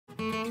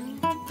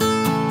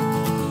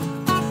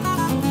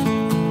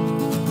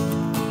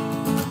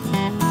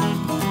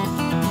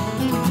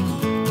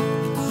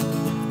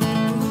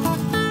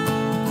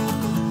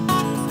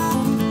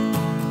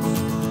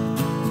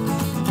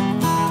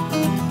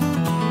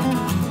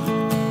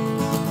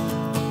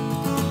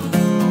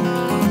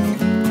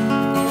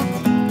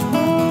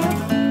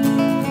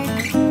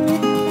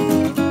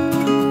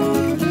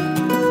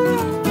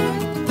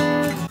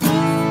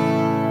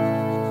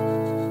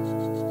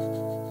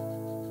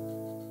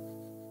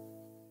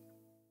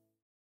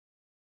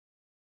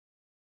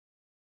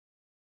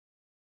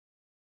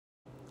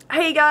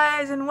Hey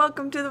guys, and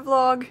welcome to the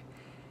vlog.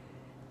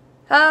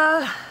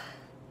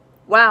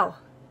 Wow,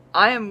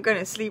 I am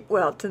gonna sleep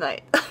well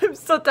tonight. I'm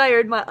so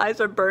tired, my eyes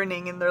are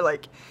burning and they're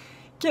like,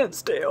 can't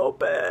stay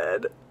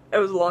open. It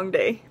was a long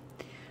day.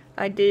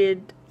 I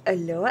did a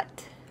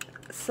lot.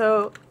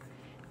 So,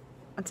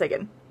 one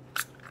second.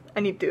 I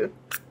need to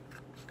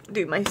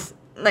do my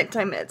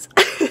nighttime meds.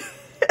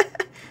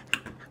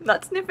 I'm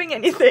not sniffing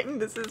anything,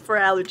 this is for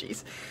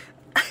allergies.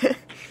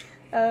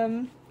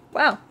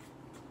 Wow.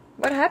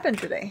 What happened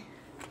today?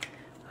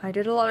 I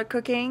did a lot of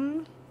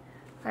cooking.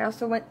 I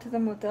also went to the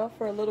motel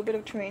for a little bit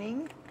of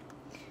training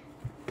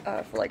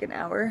for like an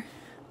hour,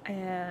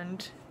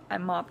 and I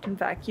mopped and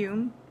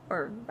vacuumed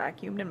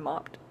and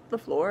mopped the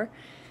floor.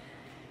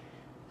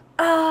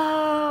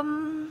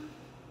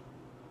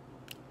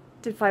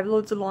 Did 5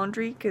 loads of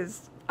laundry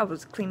because I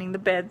was cleaning the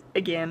bed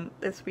again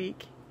this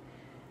week.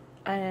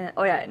 And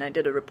oh yeah, and I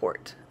did a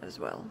report as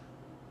well.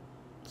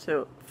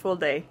 So full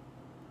day.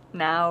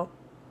 Now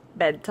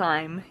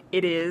bedtime.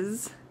 It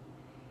is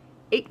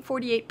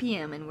 8:48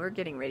 p.m. and we're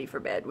getting ready for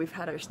bed. We've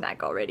had our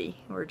snack already.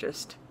 We're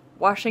just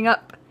washing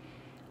up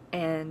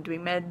and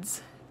doing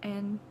meds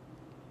and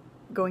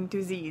going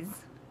to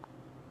Z's.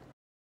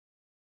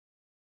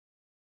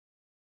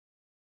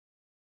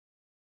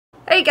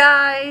 Hey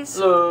guys!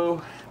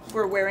 Hello!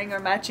 We're wearing our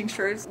matching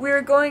shirts.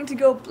 We're going to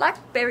go black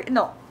raspberry.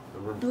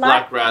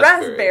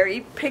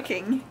 raspberry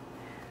picking.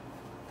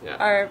 Yeah.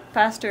 Our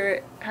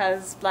pastor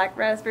has black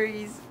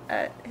raspberries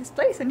at his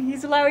place and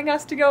he's allowing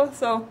us to go,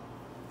 so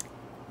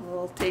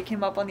we'll take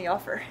him up on the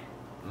offer.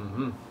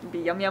 It'll be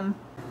yum yum.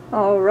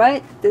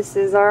 Alright, this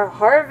is our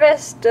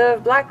harvest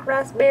of black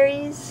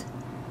raspberries.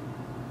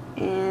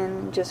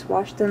 And just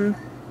wash them.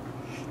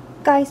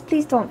 Guys,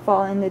 please don't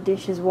fall in the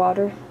dish's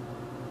water.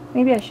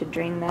 Maybe I should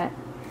drain that.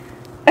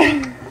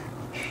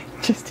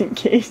 Just in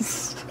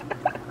case.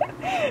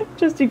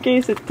 Just in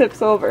case it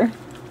tips over.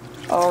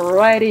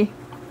 Alrighty.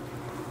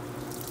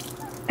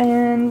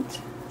 And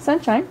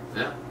sunshine.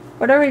 Yeah.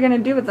 What are we gonna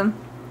do with them?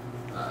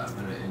 I'm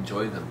gonna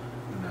enjoy them.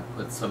 I'm gonna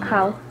put some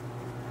How?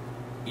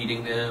 in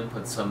eating them,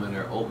 put some in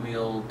our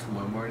oatmeal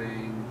tomorrow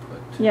morning,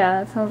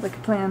 Yeah, that sounds like a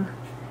plan.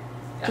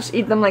 Yeah. Just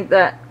eat them like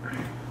that.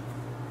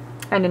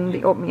 And in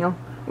the oatmeal.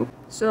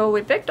 So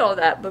we picked all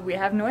that, but we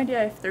have no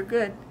idea if they're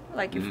good.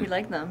 Like if we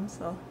like them,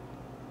 so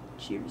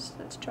cheers,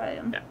 let's try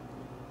them.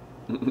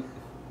 Yeah.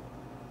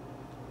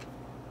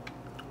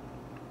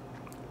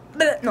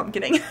 No, I'm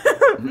kidding.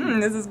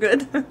 This is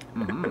good.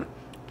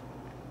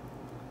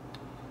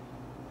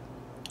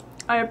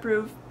 I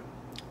approve.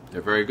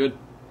 They're very good.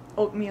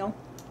 Oatmeal.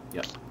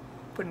 Yep.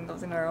 Putting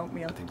those in our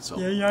oatmeal. I think so.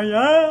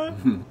 Yeah.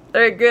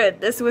 They're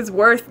good. This was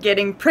worth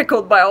getting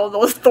prickled by all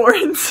those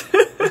thorns.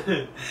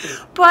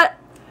 But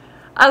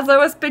as I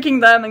was picking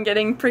them and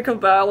getting prickled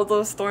by all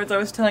those thorns, I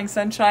was telling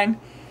Sunshine,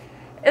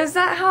 is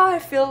that how I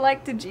feel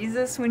like to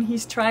Jesus when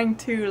he's trying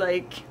to,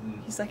 like,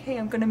 he's like, hey,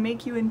 I'm gonna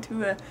make you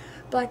into a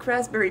black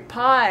raspberry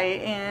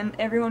pie and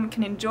everyone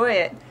can enjoy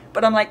it.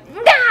 But I'm like,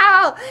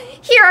 no!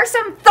 Here are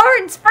some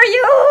thorns for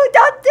you!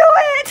 Don't do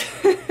it!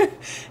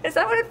 Is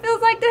that what it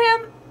feels like to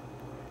him?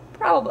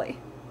 Probably.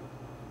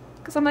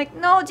 Because I'm like,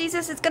 no,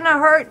 Jesus, it's gonna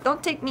hurt.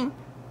 Don't take me.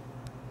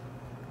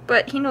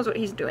 But he knows what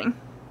he's doing.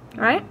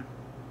 Right?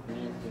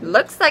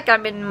 Looks like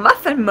I'm in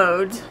muffin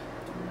mode.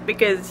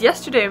 Because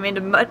yesterday I made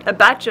a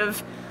batch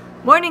of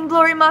morning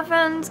glory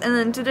muffins. And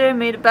then today I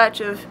made a batch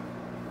of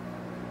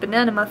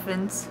banana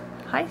muffins.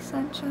 Hi,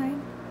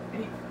 Sunshine.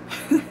 Hey.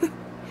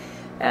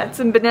 Yeah,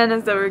 some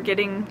bananas that were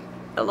getting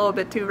a little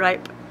bit too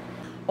ripe.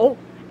 Oh,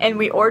 and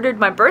we ordered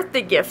my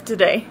birthday gift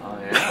today. Oh,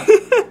 yeah.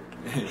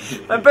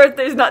 My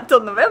birthday's not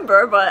till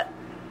November, but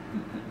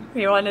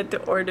we wanted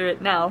to order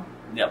it now.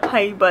 Yep.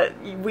 Hi, but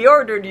we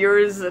ordered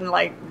yours in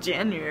like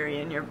January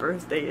and your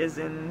birthday is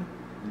in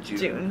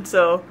June,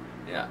 so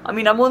yeah. I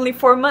mean, I'm only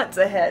 4 months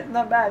ahead.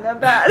 Not bad, not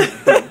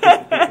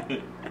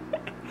bad.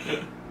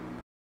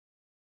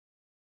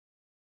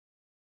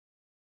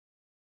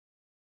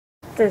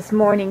 This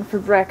morning for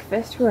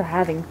breakfast, we're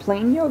having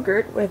plain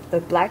yogurt with the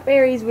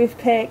blackberries we've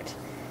picked,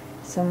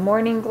 some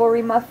morning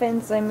glory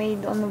muffins I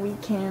made on the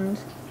weekend,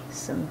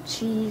 some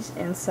cheese,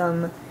 and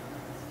some,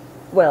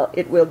 well,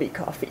 it will be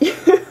coffee.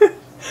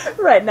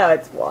 Right now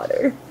it's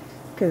water,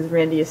 because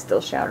Randy is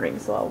still showering,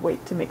 so I'll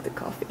wait to make the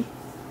coffee.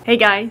 Hey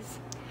guys,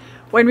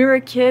 when we were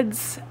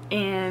kids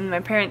and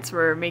my parents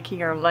were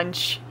making our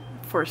lunch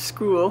for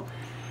school,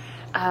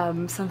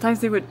 Sometimes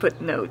they would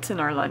put notes in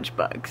our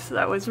lunchbox.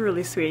 That was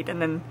really sweet.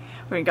 And then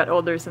when we got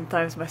older,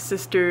 sometimes my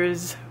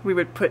sisters, we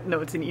would put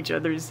notes in each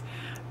other's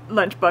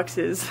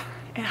lunchboxes.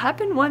 It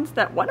happened once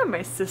that one of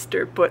my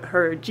sister put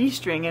her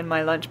G-string in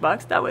my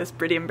lunchbox. That was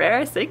pretty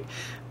embarrassing,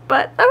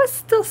 but that was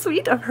still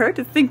sweet of her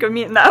to think of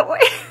me in that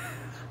way.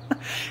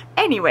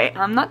 Anyway,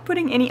 I'm not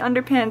putting any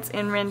underpants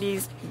in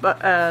Randy's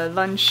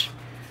lunch,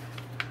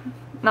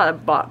 not a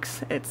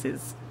box, it's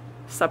his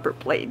supper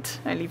plate.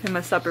 I leave him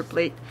a supper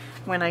plate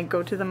when I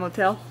go to the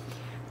motel.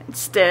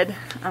 Instead,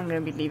 I'm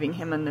gonna be leaving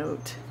him a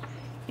note.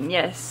 And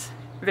yes,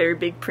 very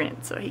big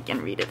print so he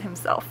can read it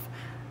himself.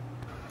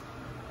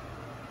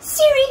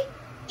 Siri,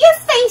 your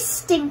face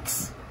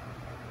stinks.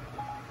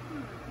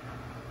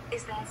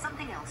 Is there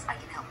something else I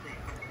can help with?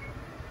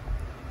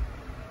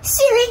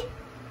 Siri,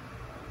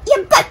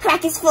 your butt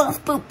crack is full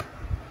of poop.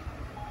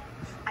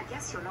 I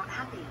guess you're not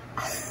happy.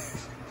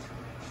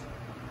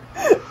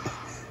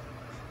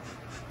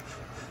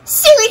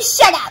 Siri,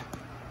 shut up.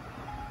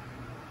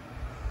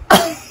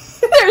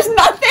 There's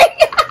nothing.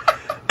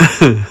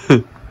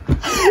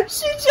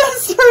 She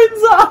just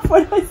turns off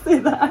when I say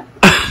that.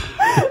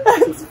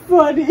 That's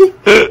funny.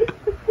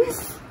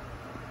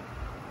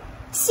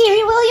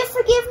 Siri, will you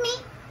forgive me?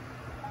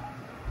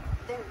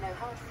 There are no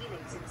hard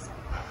feelings in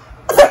software.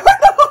 There are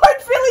no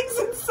hard feelings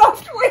in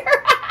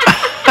software.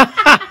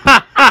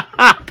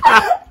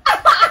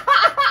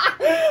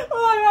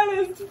 Oh, that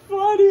is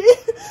funny.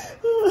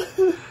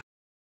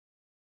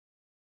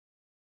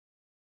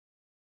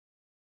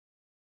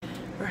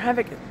 We're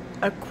having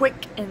a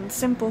quick and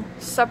simple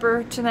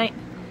supper tonight.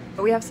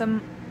 We have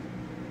some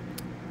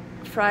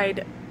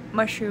fried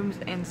mushrooms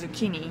and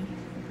zucchini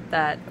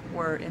that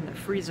were in the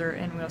freezer,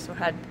 and we also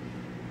had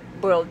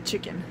boiled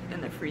chicken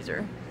in the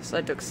freezer. So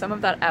I took some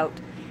of that out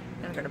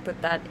and I'm gonna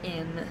put that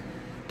in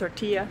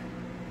tortilla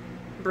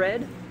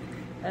bread,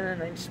 and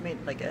then I just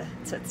made like a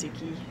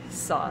tzatziki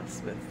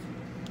sauce with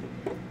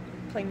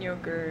plain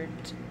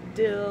yogurt,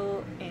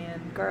 dill,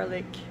 and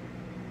garlic.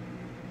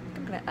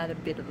 I'm gonna add a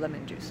bit of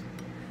lemon juice,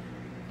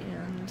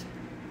 and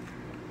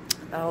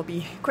that'll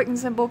be quick and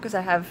simple because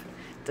I have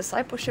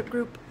discipleship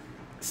group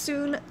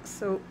soon,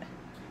 so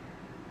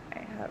I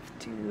have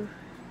to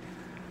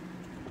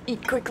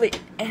eat quickly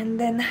and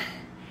then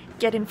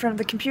get in front of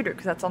the computer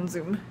because that's on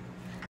Zoom.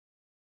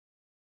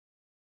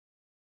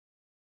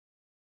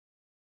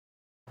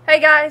 Hey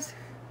guys!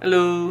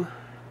 Hello.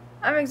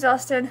 I'm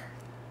exhausted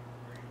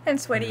and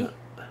sweaty.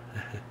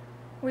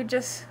 We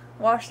just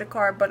washed the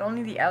car, but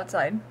only the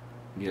outside.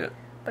 Yeah.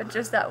 But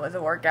just that was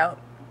a workout.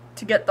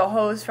 To get the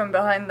hose from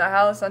behind the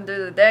house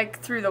under the deck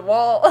through the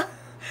wall.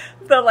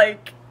 The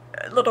like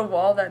little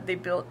wall that they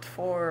built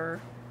for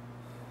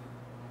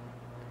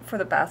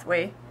the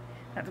pathway.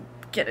 I have to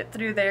get it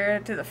through there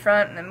to the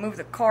front and then move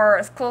the car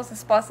as close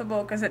as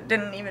possible because it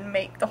didn't even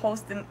make the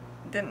hose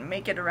didn't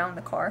make it around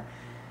the car.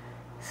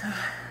 So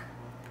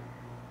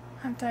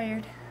I'm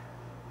tired.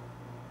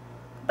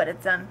 But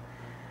it's done.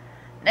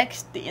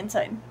 Next, the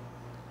inside.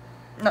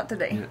 Not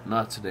today. Yeah,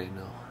 not today,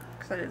 no.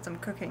 Because I did some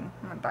cooking.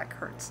 My back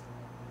hurts.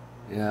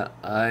 Yeah,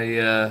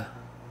 I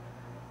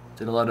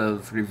did a lot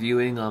of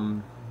reviewing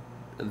on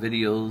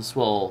videos.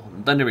 Well,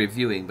 done the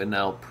reviewing, but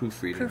now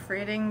proofreading.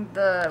 Proofreading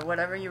the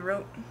whatever you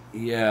wrote.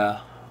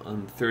 Yeah,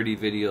 on 30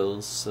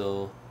 videos,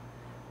 so...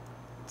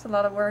 It's a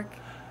lot of work.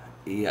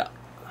 Yeah.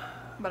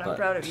 But I'm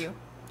proud of you.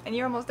 And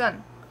you're almost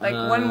done. Like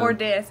one more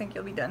day, I think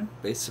you'll be done.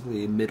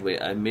 Basically midway.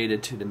 I made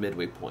it to the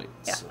midway point.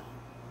 Yeah. So,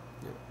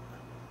 yeah.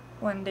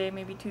 One day,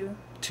 maybe two.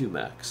 2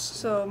 max.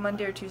 So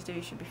Monday or Tuesday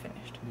you should be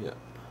finished. Yeah.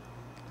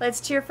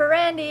 Let's cheer for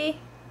Randy!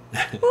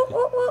 Woo,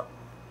 woo, woo.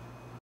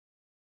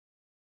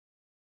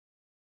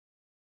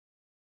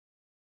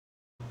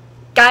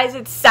 Guys,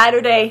 it's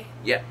Saturday.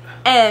 Yeah.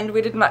 And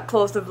we did not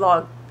close the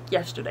vlog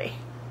yesterday.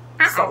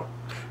 So,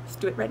 let's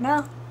do it right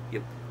now.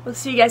 Yep. We'll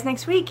see you guys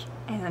next week.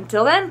 And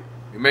until then...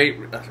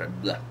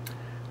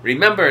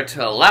 Remember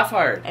to laugh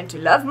hard. And to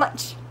love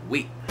much.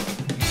 We.